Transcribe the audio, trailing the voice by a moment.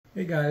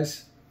Hey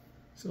guys,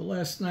 so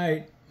last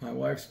night my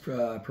wife's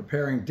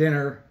preparing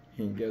dinner,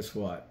 and guess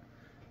what?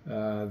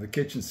 The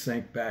kitchen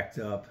sink backed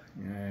up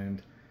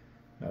and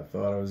I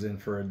thought I was in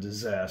for a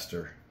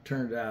disaster.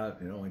 Turned out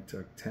it only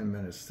took 10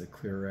 minutes to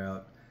clear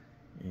out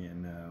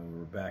and we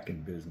were back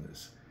in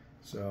business.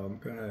 So I'm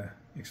going to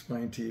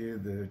explain to you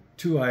the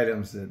two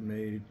items that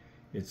made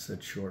it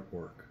such short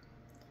work.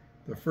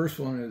 The first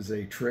one is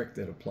a trick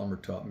that a plumber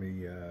taught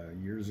me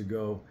years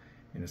ago,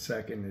 and the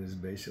second is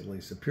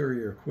basically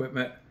superior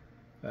equipment,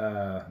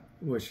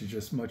 which is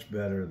just much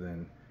better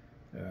than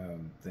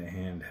the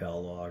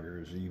handheld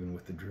augers, even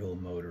with the drill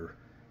motor.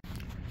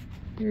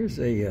 Here's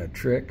a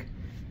trick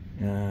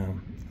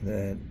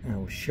that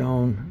was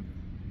shown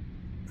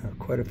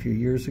quite a few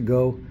years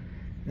ago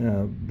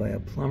by a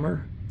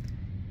plumber.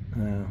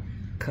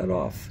 Cut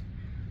off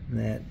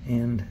that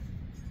end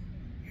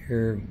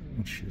here,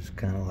 which is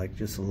kind of like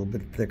just a little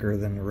bit thicker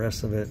than the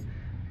rest of it,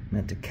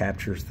 meant to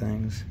capture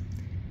things,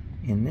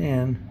 and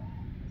then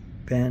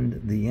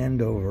bend the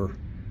end over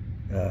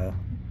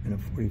in a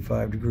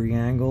 45-degree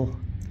angle,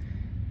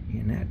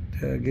 and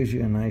that gives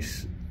you a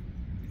nice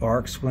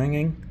arc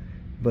swinging,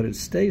 but it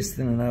stays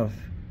thin enough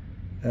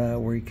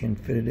where you can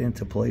fit it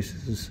into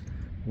places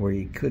where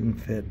you couldn't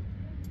fit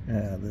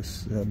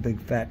this big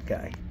fat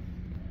guy.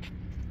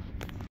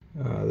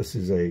 This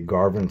is a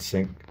Garvin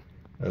sink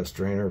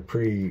strainer,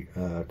 pretty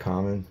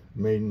common,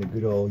 made in the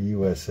good old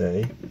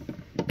USA.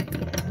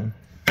 And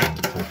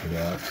take it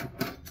out.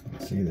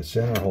 See, the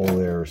center hole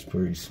there is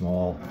pretty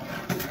small.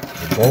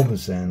 The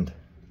bulbous end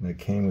that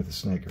came with the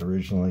snake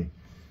originally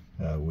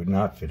would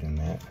not fit in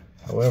that.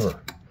 However,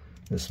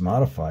 this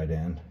modified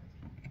end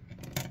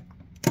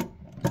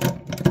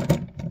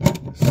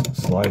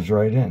slides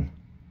right in,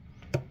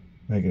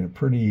 making it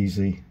pretty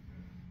easy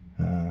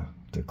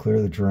to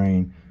clear the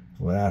drain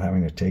without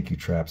having to take your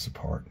traps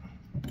apart.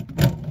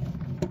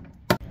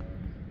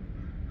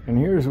 And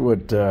here's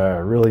what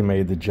really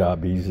made the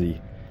job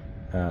easy.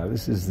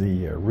 This is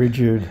the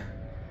Ridgid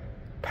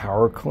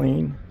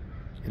PowerClear.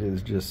 It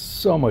is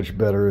just so much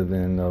better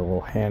than the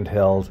little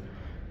handheld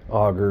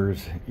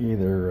augers,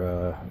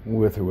 either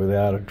with or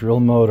without a drill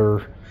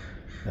motor.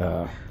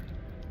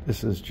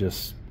 This is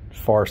just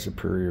far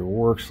superior.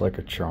 Works like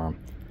a charm.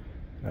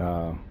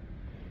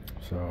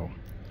 So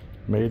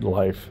made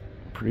life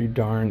pretty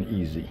darn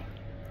easy.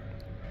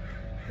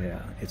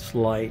 Yeah, it's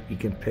light, you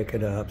can pick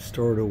it up,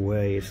 store it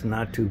away, it's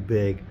not too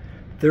big.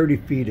 30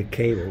 feet of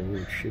cable,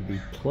 which should be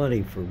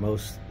plenty for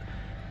most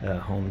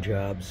home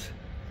jobs.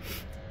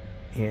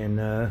 And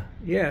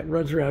yeah, it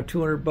runs around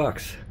 200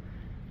 bucks.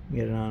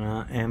 Get it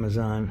on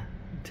Amazon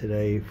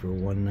today for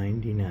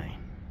 $1.99.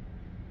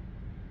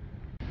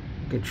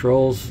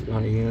 Controls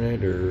on the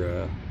unit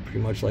are pretty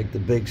much like the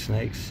big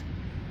snakes.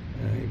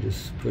 You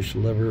just push the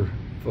lever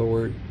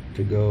forward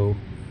to go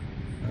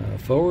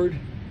forward,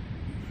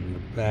 and the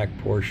back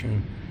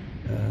portion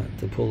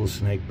to pull the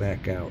snake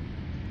back out.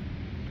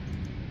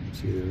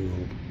 See the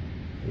little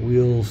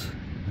wheels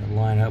that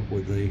line up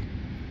with the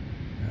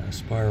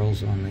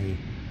spirals on the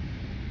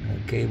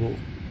cable,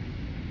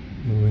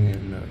 moving it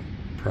in the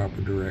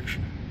proper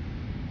direction.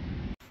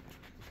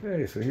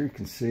 Okay, so here you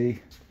can see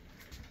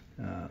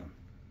the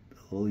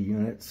little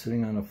unit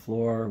sitting on the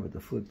floor with the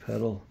foot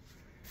pedal,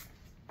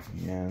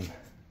 and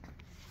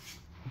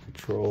the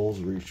controls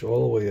reach all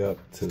the way up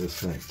to the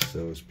snake,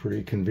 so it's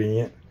pretty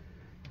convenient.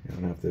 You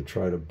don't have to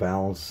try to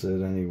balance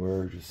it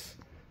anywhere. Just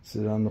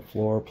sit on the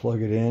floor,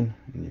 plug it in,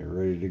 and you're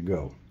ready to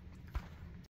go.